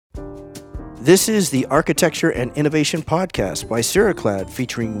This is the Architecture and Innovation Podcast by Ceraclad,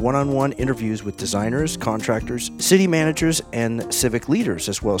 featuring one-on-one interviews with designers, contractors, city managers, and civic leaders,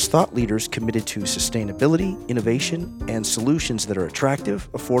 as well as thought leaders committed to sustainability, innovation, and solutions that are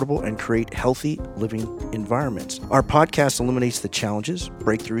attractive, affordable, and create healthy living environments. Our podcast illuminates the challenges,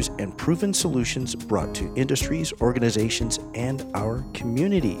 breakthroughs, and proven solutions brought to industries, organizations, and our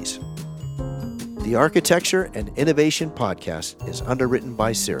communities. The Architecture and Innovation Podcast is underwritten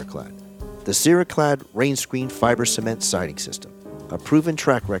by Ceraclad. The Ceraclad rain screen fiber cement siding system, a proven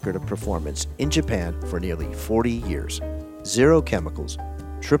track record of performance in Japan for nearly 40 years. Zero chemicals,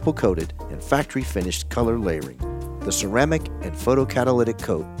 triple coated, and factory finished color layering. The ceramic and photocatalytic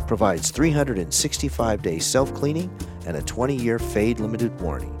coat provides 365-day self-cleaning and a 20-year fade limited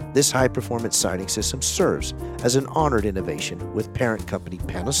warranty. This high-performance siding system serves as an honored innovation with parent company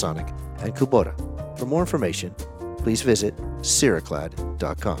Panasonic and Kubota. For more information, please visit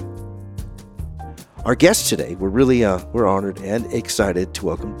ceraclad.com. Our guest today, we're honored and excited to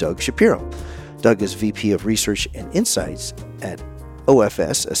welcome Doug Shapiro. Doug is VP of Research and Insights at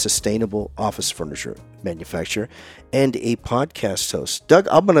OFS, a sustainable office furniture manufacturer, and a podcast host. Doug,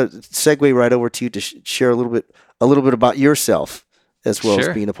 I'm going to segue right over to you to share a little bit about yourself, as well as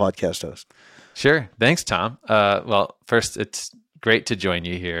being a podcast host. Sure. Thanks, Tom. Well, first, it's great to join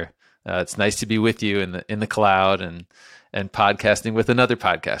you here. It's nice to be with you in the cloud and podcasting with another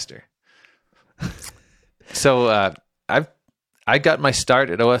podcaster. So I got my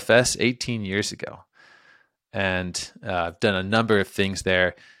start at OFS 18 years ago, and I've done a number of things there.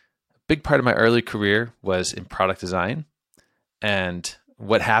 A big part of my early career was in product design, and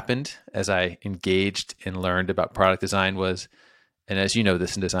what happened as I engaged and learned about product design was, and as you know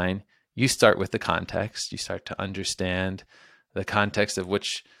this in design, you start with the context. You start to understand the context of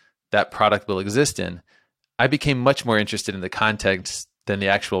which that product will exist in. I became much more interested in the context than the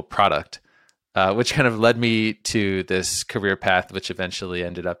actual product. Which kind of led me to this career path, which eventually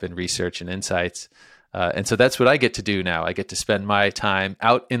ended up in research and insights. And so that's what I get to do now. I get to spend my time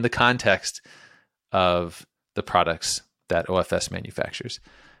out in the context of the products that OFS manufactures.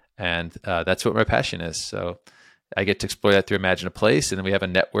 And that's what my passion is. So I get to explore that through Imagine a Place. And then we have a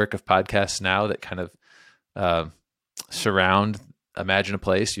network of podcasts now that kind of surround Imagine a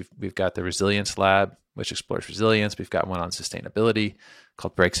Place. We've got the Resilience Lab, which explores resilience. We've got one on sustainability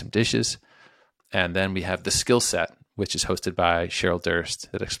called Break Some Dishes. And then we have the Skill Set, which is hosted by Cheryl Durst,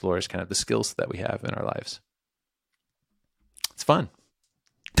 that explores kind of the skills that we have in our lives. It's fun.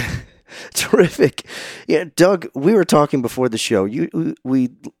 Terrific. Yeah, Doug, we were talking before the show.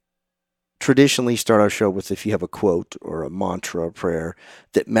 We traditionally start our show with if you have a quote or a mantra or prayer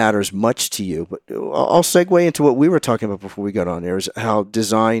that matters much to you. But I'll segue into what we were talking about before we got on there, is how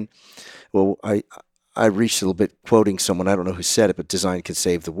design, well, I reached a little bit quoting someone, I don't know who said it, but design can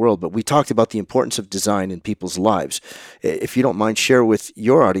save the world. But we talked about the importance of design in people's lives. If you don't mind, share with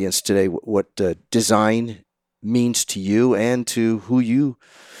your audience today what design means to you and to who you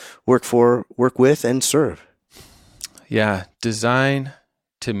work with, and serve. Yeah, design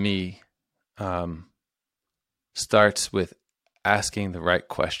to me starts with asking the right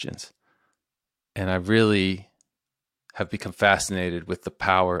questions. And I really have become fascinated with the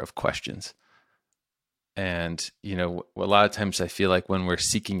power of questions. And, you know, a lot of times I feel like when we're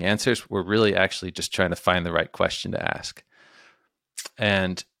seeking answers, we're really actually just trying to find the right question to ask.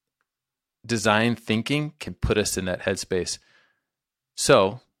 And design thinking can put us in that headspace.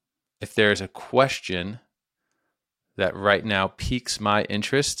 So if there's a question that right now piques my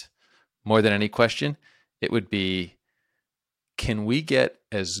interest more than any question, it would be, can we get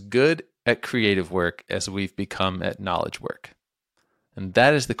as good at creative work as we've become at knowledge work? And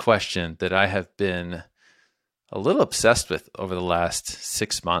that is the question that I have been a little obsessed with over the last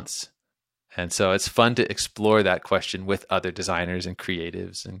 6 months. And so it's fun to explore that question with other designers and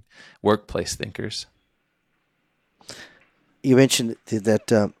creatives and workplace thinkers. You mentioned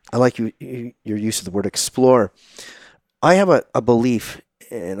that I like your use of the word explore. I have a belief,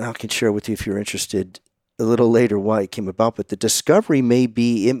 and I can share with you if you're interested a little later why it came about, but the discovery may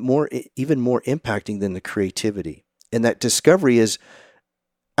be even more impacting than the creativity. And that discovery is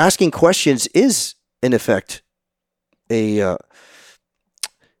asking questions is, in effect, a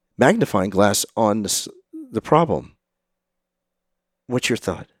magnifying glass on the problem. What's your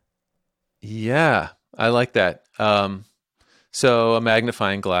thought? Yeah, I like that. So a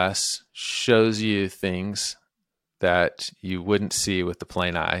magnifying glass shows you things that you wouldn't see with the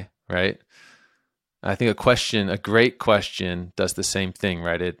plain eye, right? I think a great question does the same thing,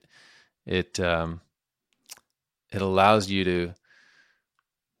 right? It allows you to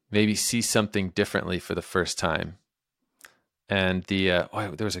maybe see something differently for the first time. And there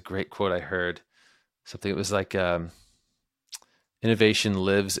was a great quote I heard. Something, it was like, innovation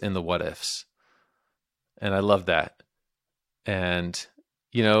lives in the what ifs. And I love that. And,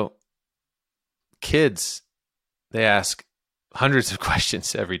 kids, they ask hundreds of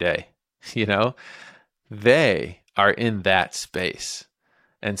questions every day, they are in that space.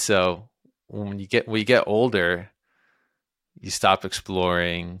 And so when you get older, you stop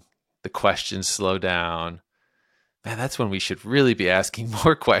exploring, the questions slow down. Man, that's when we should really be asking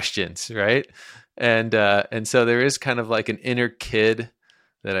more questions, right? And so there is kind of like an inner kid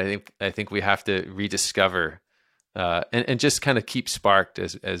that I think we have to rediscover, and just kind of keep sparked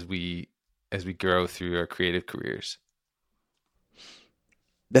as we grow through our creative careers.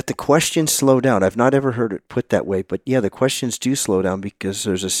 That the questions slow down. I've not ever heard it put that way, but yeah, the questions do slow down because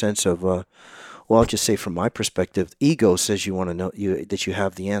there's a sense of, I'll just say from my perspective, ego says you want to know that you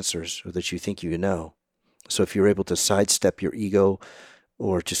have the answers or that you think you know. So if you're able to sidestep your ego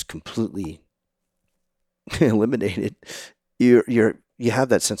or just completely eliminate it, you have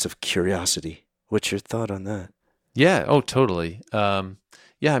that sense of curiosity. What's your thought on that? Yeah. Oh, totally.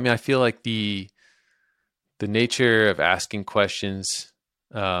 Yeah. I mean, I feel like the nature of asking questions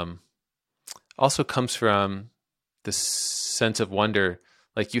also comes from this sense of wonder.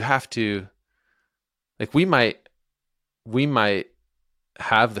 Like you have to, like we might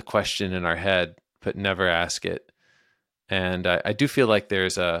have the question in our head, but never ask it. And I do feel like there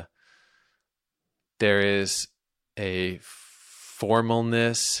is a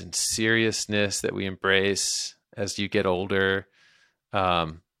formalness and seriousness that we embrace as you get older.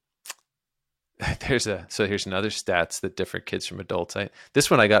 Here's another stats that differ kids from adults.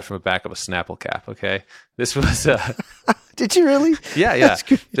 This one I got from the back of a Snapple cap. Okay. This was, did you really? Yeah.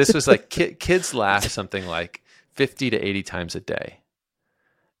 This was like kids laugh something like 50 to 80 times a day.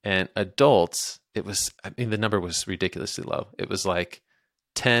 And adults, the number was ridiculously low. It was like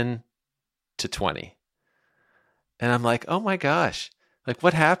 10 to 20. And I'm like, oh my gosh, like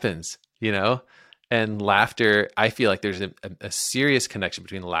what happens, And laughter, I feel like there's a serious connection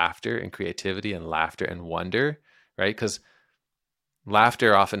between laughter and creativity and laughter and wonder, right? Because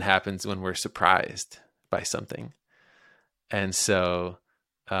laughter often happens when we're surprised by something. And so,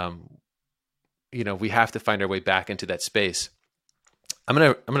 we have to find our way back into that space. I'm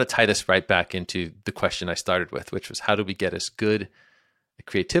gonna tie this right back into the question I started with, which was how do we get as good at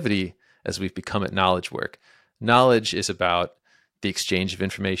creativity as we've become at knowledge work? Knowledge is about the exchange of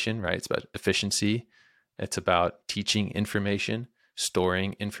information, right? It's about efficiency. It's about teaching information,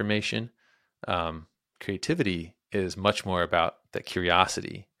 storing information. Creativity is much more about the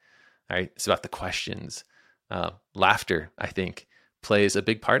curiosity, right? It's about the questions. Laughter, I think, plays a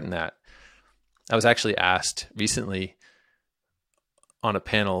big part in that. I was actually asked recently on a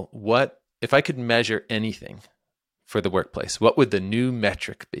panel, what if I could measure anything for the workplace, what would the new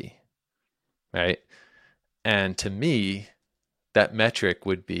metric be, right? And to me, that metric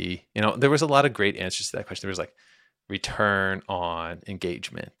would be, there was a lot of great answers to that question. There was like return on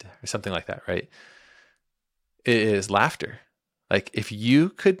engagement or something like that, right? It is laughter. Like if you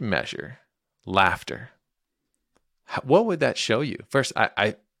could measure laughter, what would that show you? First,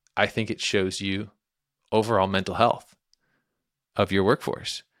 I think it shows you overall mental health of your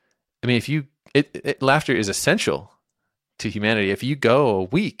workforce. I mean, laughter is essential to humanity. If you go a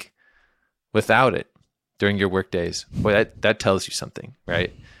week without it during your work days, boy, that tells you something,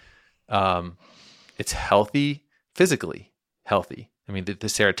 right? It's healthy, physically healthy. I mean, the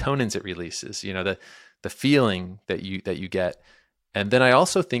serotonins it releases, the feeling that you get. And then I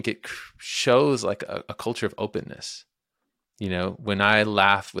also think it shows like a culture of openness. When I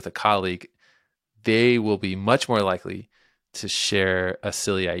laugh with a colleague, they will be much more likely to share a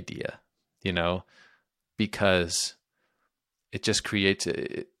silly idea, because it just creates,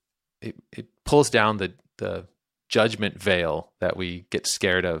 it pulls down the judgment veil that we get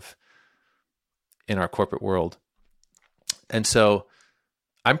scared of in our corporate world. And so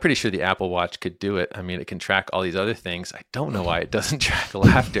I'm pretty sure the Apple Watch could do it. I mean, it can track all these other things. I don't know why it doesn't track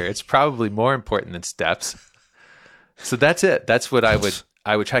laughter. It's probably more important than steps. So that's it. That's what I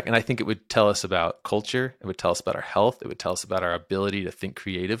would track. And I think it would tell us about culture. It would tell us about our health. It would tell us about our ability to think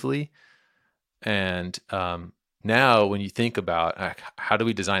creatively. And now when you think about how do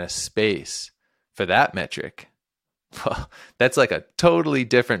we design a space for that metric, well, that's like a totally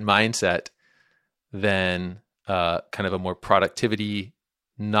different mindset than kind of a more productivity,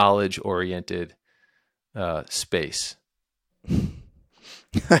 knowledge-oriented space.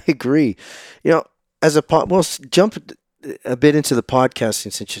 I agree. We'll jump a bit into the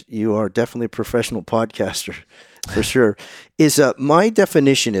podcasting since you are definitely a professional podcaster for sure. My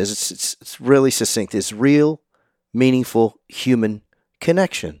definition is it's really succinct. It's real, meaningful human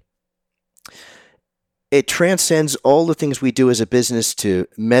connection. It transcends all the things we do as a business to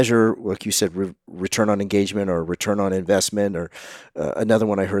measure, like you said, return on engagement or return on investment, or another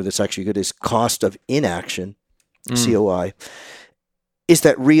one I heard that's actually good is cost of inaction, COI, is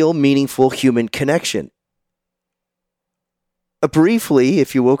that real, meaningful human connection. Briefly,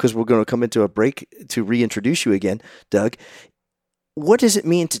 if you will, because we're going to come into a break to reintroduce you again, Doug, what does it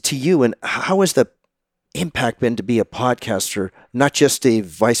mean to you, and how has the impact been to be a podcaster, not just a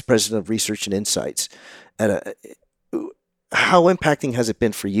vice president of research and insights? How impacting has it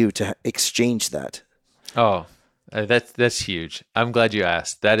been for you to exchange that? Oh, that's huge. I'm glad you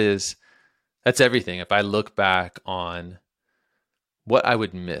asked. That's everything. If I look back on what I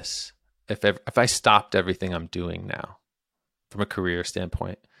would miss if I stopped everything I'm doing now from a career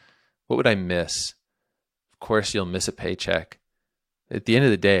standpoint, what would I miss? Of course, you'll miss a paycheck. At the end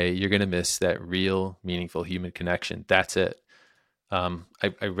of the day, you're going to miss that real, meaningful human connection. That's it. I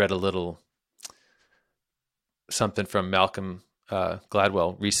read a little something from Malcolm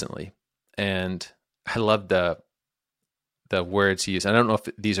Gladwell recently, and I loved the words he used. I don't know if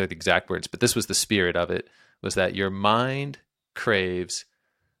these are the exact words, but this was the spirit of it, was that your mind craves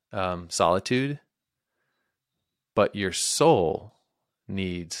solitude, but your soul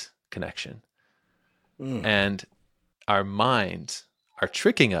needs connection. And our minds are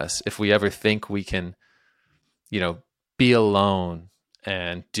tricking us if we ever think we can, be alone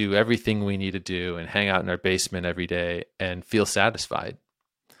and do everything we need to do and hang out in our basement every day and feel satisfied.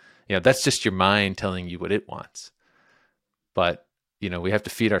 That's just your mind telling you what it wants. But, we have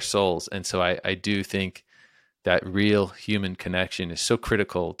to feed our souls. And so I do think that real human connection is so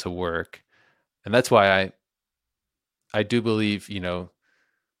critical to work. And that's why I do believe,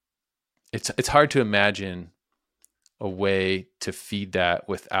 it's hard to imagine a way to feed that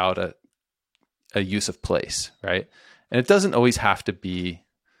without a use of place, right? And it doesn't always have to be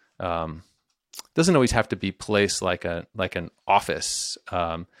placed like an office,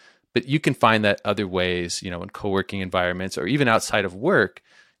 but you can find that other ways, in co-working environments or even outside of work,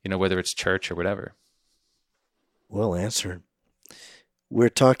 whether it's church or whatever. Well answered. We're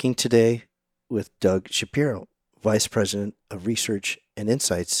talking today with Doug Shapiro, Vice President of Research and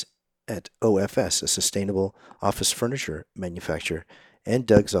Insights at OFS, a sustainable office furniture manufacturer. And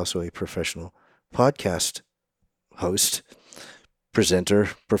Doug's also a professional podcast host, presenter,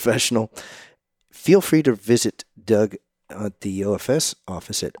 professional. Feel free to visit Doug at the OFS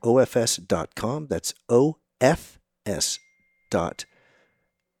office at ofs.com. That's ofs.com.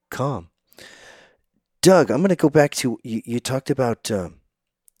 Doug, I'm going to go back to, you talked about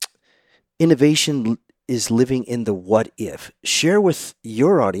innovation is living in the what if. Share with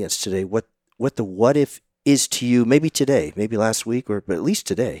your audience today what the what if is to you, maybe today, maybe last week, but at least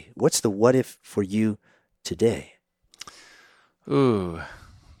today. What's the what if for you today? Ooh,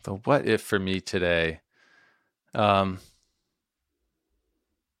 the what if for me today. What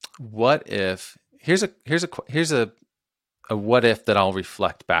if, here's a what if that I'll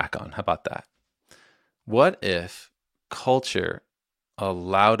reflect back on. How about that? What if culture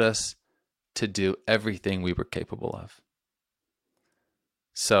allowed us to do everything we were capable of?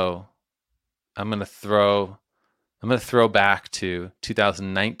 So I'm going to throw back to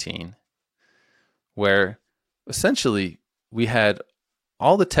 2019, where essentially we had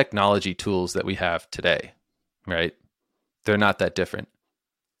all the technology tools that we have today, right? They're not that different.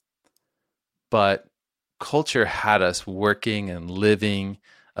 But culture had us working and living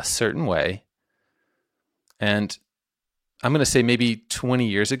a certain way. And I'm going to say maybe 20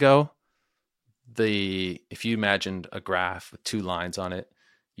 years ago, if you imagined a graph with two lines on it,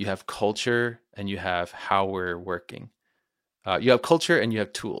 you have culture and you have how we're working. You have culture and you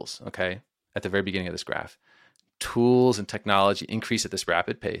have tools, okay? At the very beginning of this graph. Tools and technology increase at this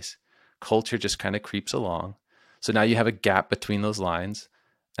rapid pace. Culture just kind of creeps along. So now you have a gap between those lines.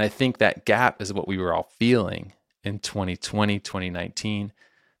 And I think that gap is what we were all feeling in 2020, 2019.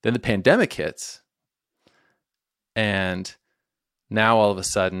 Then the pandemic hits. And now all of a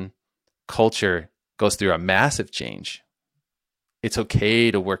sudden, culture goes through a massive change. It's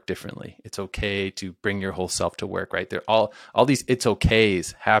okay to work differently. It's okay to bring your whole self to work, right? There all these it's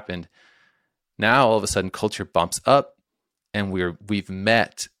okays happened. Now all of a sudden culture bumps up and we're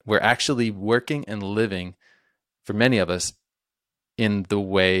actually working and living, for many of us, in the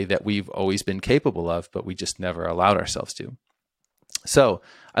way that we've always been capable of, but we just never allowed ourselves to. So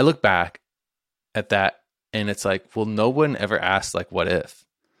I look back at that and it's like, well, no one ever asked like, what if?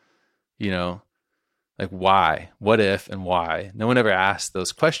 Like why? What if and why? No one ever asked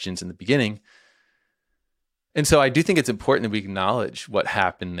those questions in the beginning. And so I do think it's important that we acknowledge what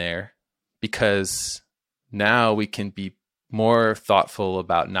happened there, because now we can be more thoughtful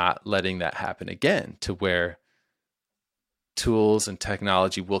about not letting that happen again, to where tools and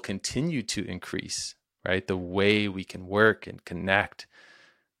technology will continue to increase, right? The way we can work and connect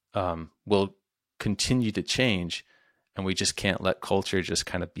will continue to change, and we just can't let culture just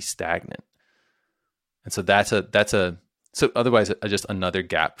kind of be stagnant. And so so otherwise just another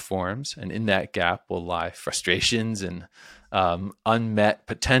gap forms, and in that gap will lie frustrations and unmet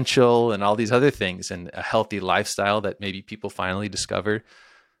potential and all these other things, and a healthy lifestyle that maybe people finally discover.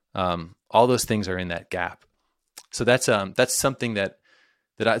 All those things are in that gap. So that's something that's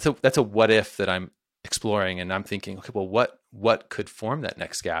a what if that I'm exploring, and I'm thinking, okay, well, what could form that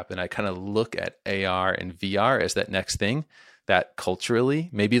next gap? And I kind of look at AR and VR as that next thing that culturally,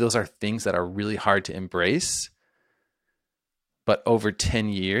 maybe those are things that are really hard to embrace, but over 10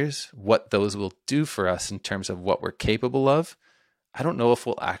 years, what those will do for us in terms of what we're capable of, I don't know if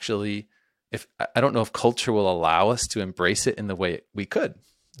I don't know if culture will allow us to embrace it in the way we could.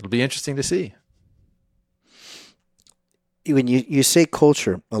 It'll be interesting to see. When you say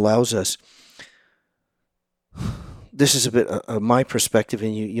culture allows us, this is a bit of my perspective,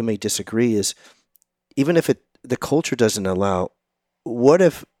 and you may disagree, is even if the culture doesn't allow, what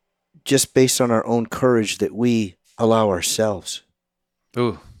if just based on our own courage that we allow ourselves?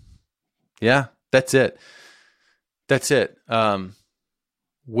 Ooh, yeah, that's it.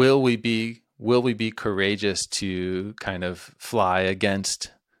 Will we be courageous to kind of fly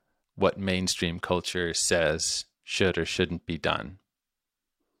against what mainstream culture says should or shouldn't be done?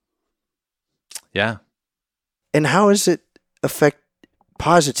 Yeah. And how has it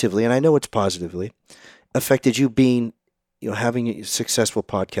positively, and I know it's positively, affected you being, having a successful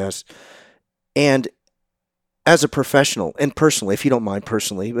podcast, and as a professional and personally, if you don't mind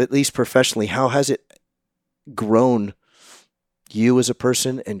personally, but at least professionally, how has it grown you as a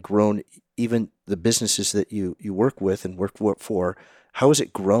person and grown even the businesses that you work with and work for? How has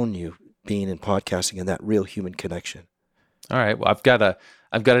it grown you being in podcasting and that real human connection? All right. Well, I've got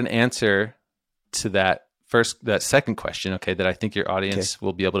an answer to that second question, okay, that I think your audience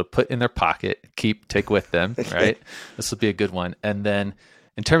will be able to put in their pocket, take with them, right? This will be a good one. And then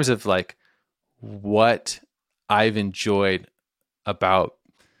in terms of like what I've enjoyed about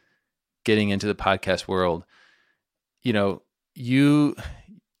getting into the podcast world, you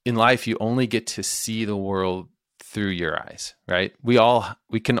in life, you only get to see the world through your eyes, right? We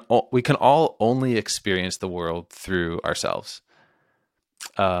can all only experience the world through ourselves.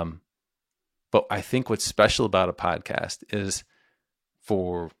 But I think what's special about a podcast is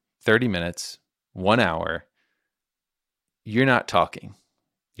for 30 minutes, 1 hour, you're not talking.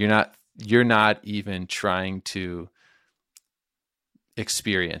 You're not even trying to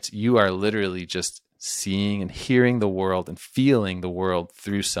experience. You are literally just seeing and hearing the world and feeling the world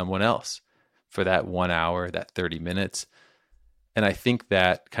through someone else for that 1 hour, that 30 minutes. And I think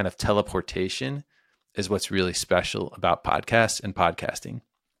that kind of teleportation is what's really special about podcasts and podcasting.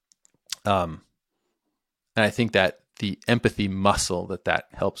 And I think that the empathy muscle that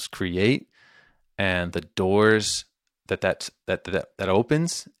helps create, and the doors that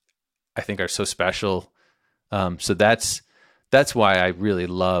opens, I think are so special. So that's why I really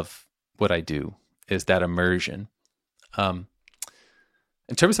love what I do, is that immersion. In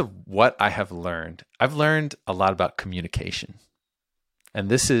terms of what I have learned, I've learned a lot about communication. And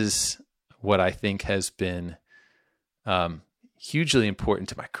this is what I think has been hugely important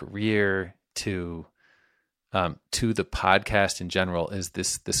to my career, to the podcast in general, is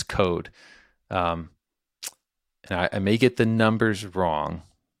this code. And I may get the numbers wrong,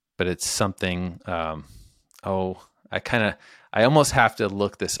 but it's something, I almost have to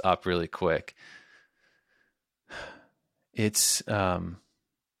look this up really quick. It's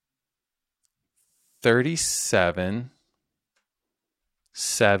 37,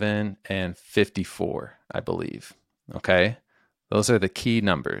 7, and 54, I believe. Okay. Those are the key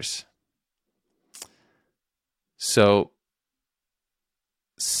numbers. So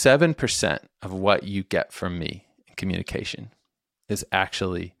 7% of what you get from me in communication is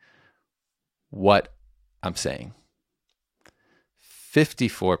actually what I'm saying.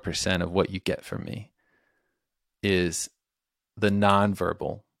 54% of what you get from me is the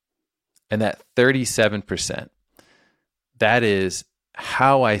nonverbal. And that 37%, that is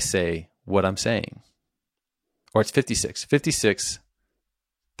how I say what I'm saying. Or it's 56,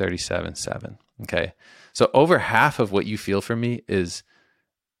 37, 7. Okay. So over half of what you feel from me is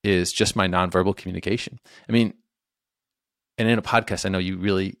just my nonverbal communication. I mean, and in a podcast, I know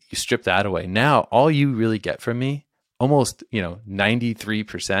you strip that away. Now, all you really get from me, almost,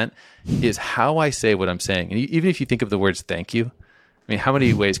 93%, is how I say what I'm saying. And even if you think of the words thank you, I mean, how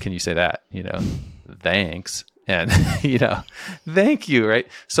many ways can you say that? Thanks. And, thank you, right?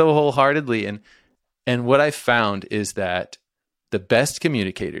 So wholeheartedly. And what I found is that the best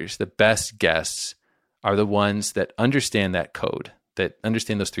communicators, the best guests are the ones that understand that code, that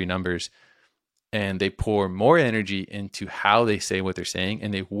understand those 3 numbers, and they pour more energy into how they say what they're saying,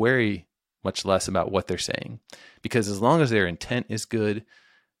 and they worry much less about what they're saying. Because as long as their intent is good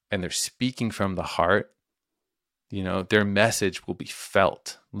and they're speaking from the heart, their message will be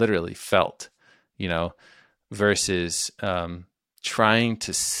felt, literally felt, versus trying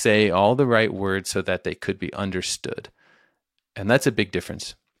to say all the right words so that they could be understood. And that's a big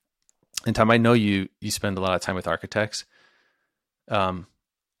difference. And Tom, I know you spend a lot of time with architects.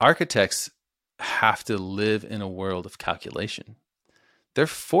 Architects have to live in a world of calculation. They're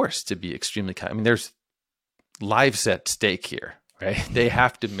forced to be extremely there's lives at stake here, right? They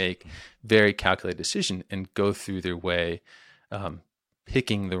have to make very calculated decision and go through their way,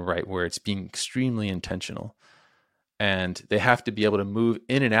 picking the right words, being extremely intentional. And they have to be able to move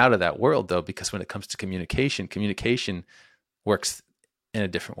in and out of that world, though, because when it comes to communication works in a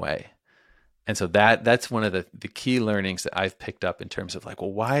different way. And so that's one of the key learnings that I've picked up in terms of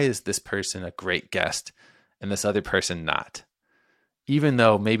why is this person a great guest and this other person not? Even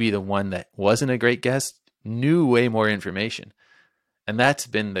though maybe the one that wasn't a great guest knew way more information. And that's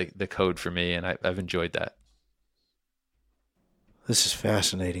been the code for me, and I've enjoyed that. This is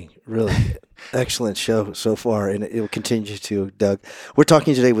fascinating. Really excellent show so far, and it will continue to, Doug. We're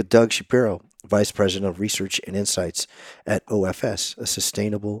talking today with Doug Shapiro, Vice President of Research and Insights at OFS, a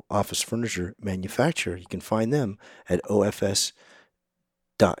sustainable office furniture manufacturer. You can find them at ofs.com.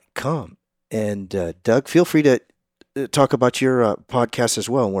 And Doug, feel free to talk about your podcast as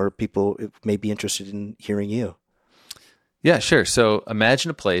well, where people may be interested in hearing you. Yeah, sure. So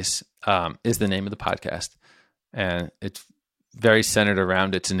Imagine a Place is the name of the podcast, and it's very centered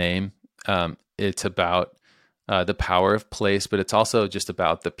around its name. It's about the power of place, but it's also just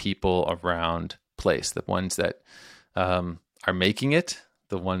about the people around place, the ones that are making it,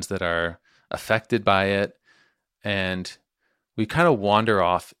 the ones that are affected by it. And we kind of wander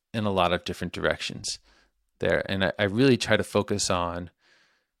off in a lot of different directions there. And I really try to focus on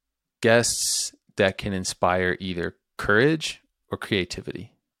guests that can inspire either courage or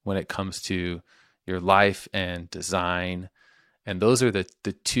creativity when it comes to your life and design. And those are the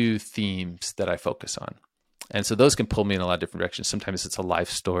 2 themes that I focus on. And so those can pull me in a lot of different directions. Sometimes it's a life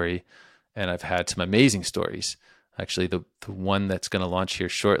story, and I've had some amazing stories. Actually, the one that's going to launch here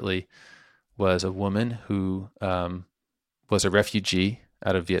shortly was a woman who was a refugee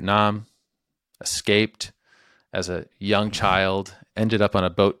out of Vietnam, escaped as a young child, ended up on a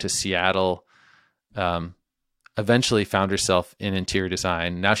boat to Seattle, eventually found herself in interior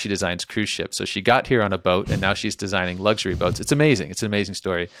design. Now she designs cruise ships. So she got here on a boat, and now she's designing luxury boats. It's amazing. It's an amazing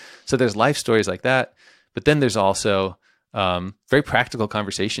story. So there's life stories like that. But then there's also very practical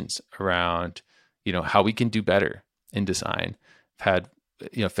conversations around, how we can do better in design. I've had,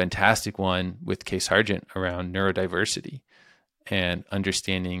 a fantastic one with Kay Sargent around neurodiversity and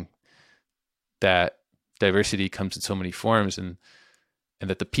understanding that diversity comes in so many forms, and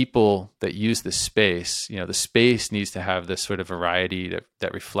that the people that use the space needs to have this sort of variety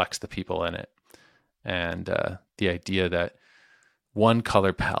that reflects the people in it. And the idea that one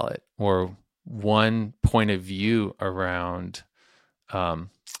color palette or one point of view around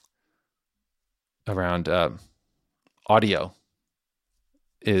audio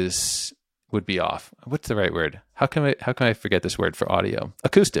would be off. What's the right word? How can I forget this word for audio?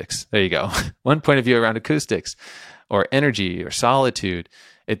 Acoustics. There you go. One point of view around acoustics or energy or solitude.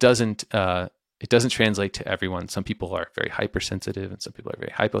 It doesn't translate to everyone. Some people are very hypersensitive and some people are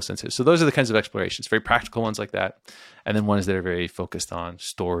very hyposensitive. So those are the kinds of explorations, very practical ones like that. And then ones that are very focused on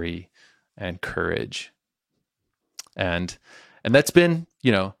story and courage. And that's been,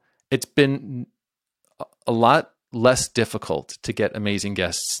 it's been a lot less difficult to get amazing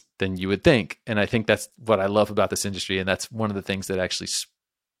guests than you would think. And I think that's what I love about this industry. And that's one of the things that actually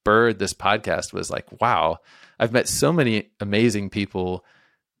spurred this podcast was wow, I've met so many amazing people.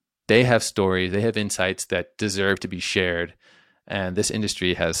 They have stories, they have insights that deserve to be shared. And this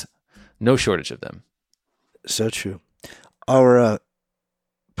industry has no shortage of them. So true. Our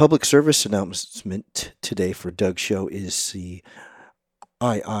public service announcement today for Doug's show is the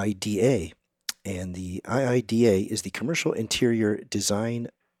IIDA. And the IIDA is the Commercial Interior Design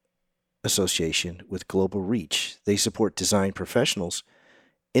Association with global reach. They support design professionals,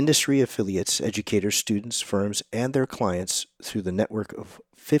 industry affiliates, educators, students, firms, and their clients through the network of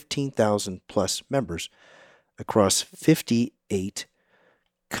 15,000 plus members across 58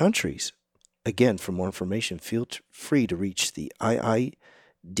 countries. Again, for more information, feel free to reach the IIDA.org.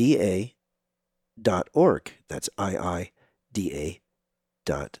 That's IIDA.org.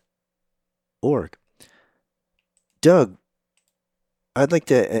 Doug, I'd like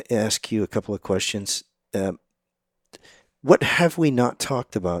to ask you a couple of questions. What have we not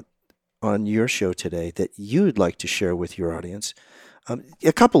talked about on your show today that you'd like to share with your audience?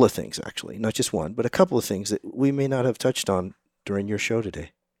 A couple of things, actually, not just one, but a couple of things that we may not have touched on during your show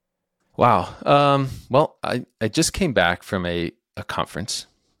today. Wow. Well, I just came back from a conference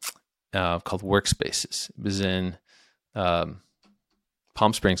called Workspaces. It was in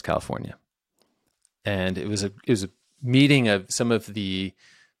Palm Springs, California, and it was a meeting of some of the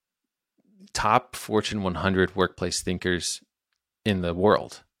top Fortune 100 workplace thinkers in the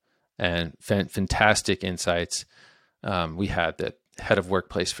world, and fantastic insights. We had the head of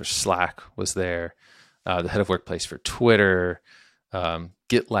workplace for Slack was there, the head of workplace for Twitter,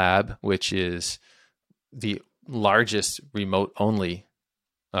 GitLab, which is the largest remote-only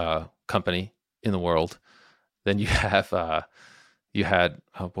company in the world. Then you had,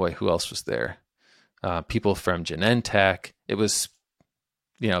 oh boy, who else was there? People from Genentech. It was,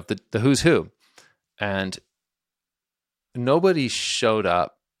 the who's who. And nobody showed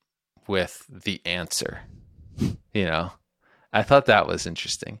up with the answer. I thought that was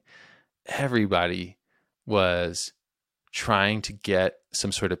interesting. Everybody was trying to get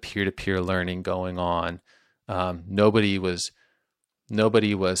some sort of peer-to-peer learning going on. Nobody was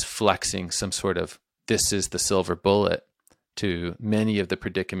flexing some sort of this is the silver bullet to many of the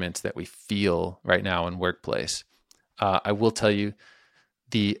predicaments that we feel right now in workplace. I will tell you,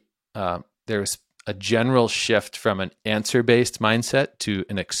 there's a general shift from an answer-based mindset to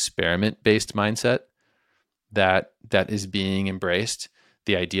an experiment-based mindset that is being embraced.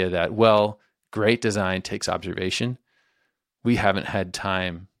 The idea that, well, great design takes observation. We haven't had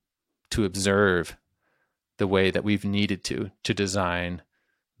time to observe the way that we've needed to design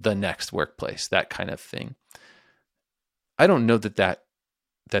the next workplace, that kind of thing. I don't know that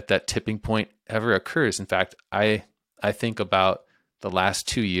tipping point ever occurs. In fact, I think about the last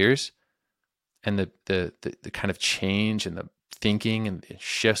 2 years and the kind of change and the thinking and the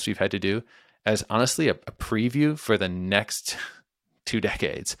shifts we've had to do as honestly a preview for the next 2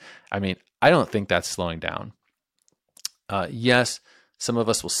 decades. I mean, I don't think that's slowing down. Yes, some of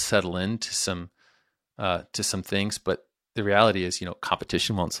us will settle into some things, but the reality is,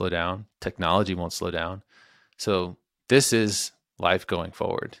 competition won't slow down, technology won't slow down. So this is life going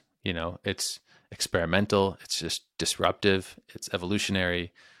forward. It's experimental, it's just disruptive, it's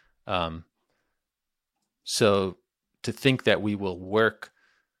evolutionary. So to think that we will work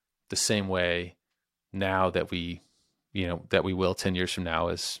the same way now that we will 10 years from now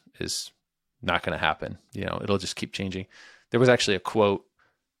is not going to happen. It'll just keep changing. There was actually a quote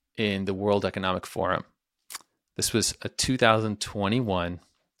in the World Economic Forum. This was a 2021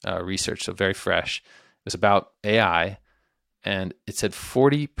 research, so very fresh. It was about AI, and it said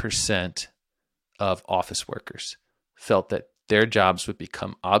 40% of office workers felt that their jobs would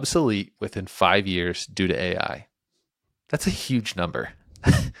become obsolete within 5 years due to AI. That's a huge number.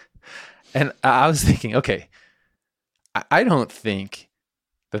 And I was thinking, okay, I don't think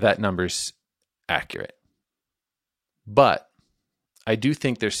that number's accurate. But I do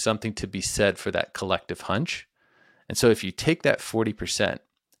think there's something to be said for that collective hunch. And so if you take that 40% and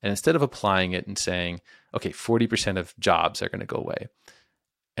instead of applying it and saying, okay, 40% of jobs are going to go away,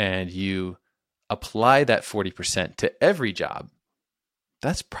 and you apply that 40% to every job,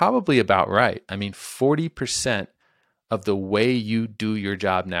 that's probably about right. I mean, 40% of the way you do your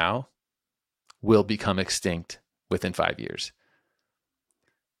job now will become extinct within 5 years.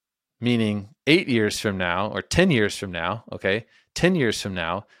 Meaning 8 years from now or 10 years from now, 10 years from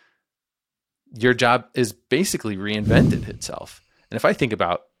now, your job is basically reinvented itself. And if I think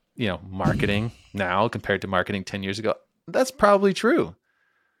about, marketing now compared to marketing 10 years ago, that's probably true.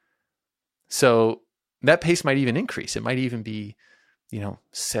 So that pace might even increase. It might even be,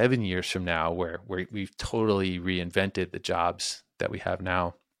 7 years from now where we've totally reinvented the jobs that we have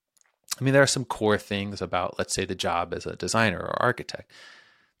now. I mean, there are some core things about, let's say, the job as a designer or architect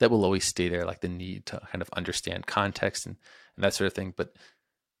that will always stay there, like the need to kind of understand context and that sort of thing.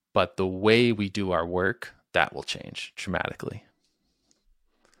 But the way we do our work, that will change dramatically.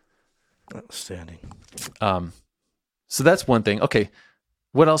 Outstanding. So that's one thing. Okay,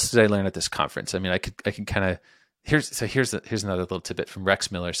 what else did I learn at this conference? I mean, I can kind of here's another little tidbit from Rex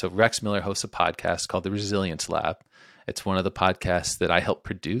Miller. So Rex Miller hosts a podcast called The Resilience Lab. It's one of the podcasts that I help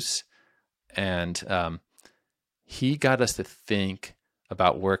produce, and he got us to think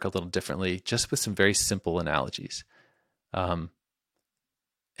about work a little differently, just with some very simple analogies. And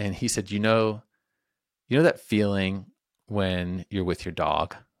And he said, you know that feeling when you're with your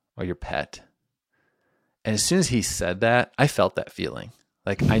dog or your pet? And as soon as he said that, I felt that feeling.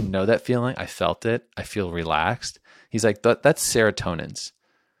 Like, I know that feeling. I felt it. I feel relaxed. He's like, that's serotonin's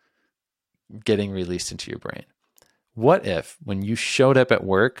getting released into your brain. What if when you showed up at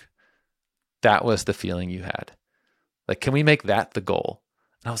work, that was the feeling you had? Like, can we make that the goal?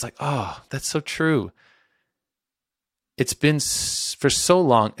 And I was like, oh, that's so true. It's been, for so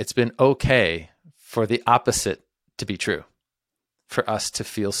long, it's been okay for the opposite to be true, for us to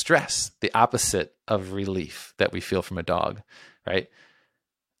feel stress, the opposite of relief that we feel from a dog, right?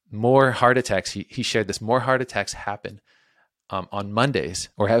 More heart attacks, he shared this, more heart attacks happen on Mondays,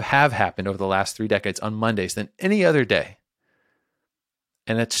 or have happened over the last 3 decades on Mondays than any other day.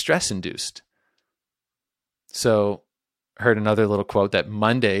 And it's stress-induced. So I heard another little quote that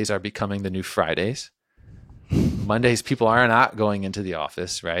Mondays are becoming the new Fridays. Mondays, people are not going into the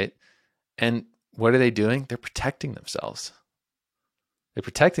office, right? And what are they doing? They're protecting themselves. They're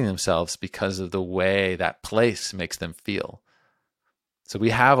protecting themselves because of the way that place makes them feel. So we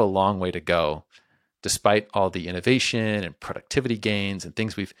have a long way to go, despite all the innovation and productivity gains and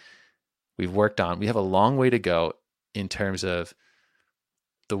things we've worked on. We have a long way to go in terms of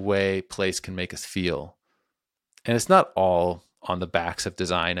the way place can make us feel. And it's not all on the backs of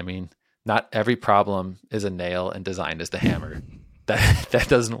design. I mean, not every problem is a nail and design is the hammer. That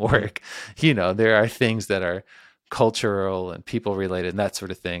doesn't work. There are things that are cultural and people related and that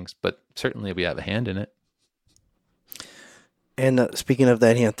sort of things, but certainly we have a hand in it. And speaking of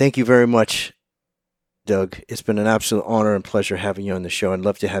that hand, thank you very much, Doug. It's been an absolute honor and pleasure having you on the show. I'd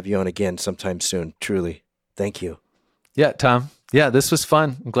love to have you on again sometime soon. Truly. Thank you. Yeah, Tom. Yeah, this was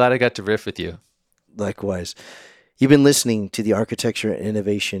fun. I'm glad I got to riff with you. Likewise. You've been listening to the Architecture and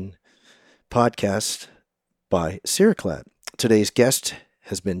Innovation podcast by Ceraclad. Today's guest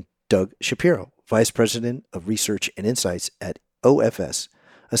has been Doug Shapiro, Vice President of Research and Insights at OFS,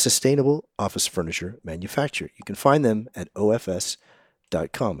 a sustainable office furniture manufacturer. You can find them at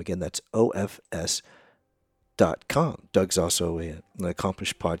ofs.com. Again, that's ofs.com. Doug's also an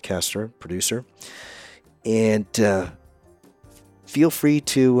accomplished podcaster, producer. And feel free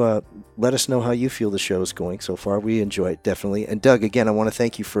to let us know how you feel the show is going so far. We enjoy it, definitely. And Doug, again, I want to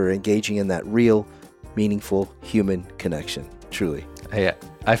thank you for engaging in that real, meaningful human connection. Truly. Hey,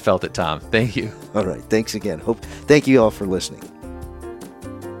 I felt it, Tom. Thank you. All right. Thanks again. Thank you all for listening.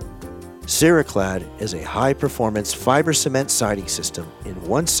 Ceraclad is a high-performance fiber cement siding system in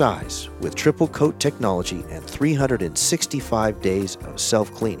one size with triple coat technology and 365 days of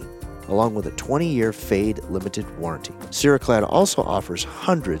self-cleaning, along with a 20-year fade limited warranty. Ceraclad also offers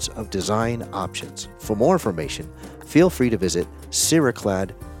hundreds of design options. For more information, feel free to visit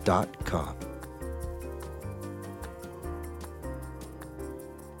ceraclad.com.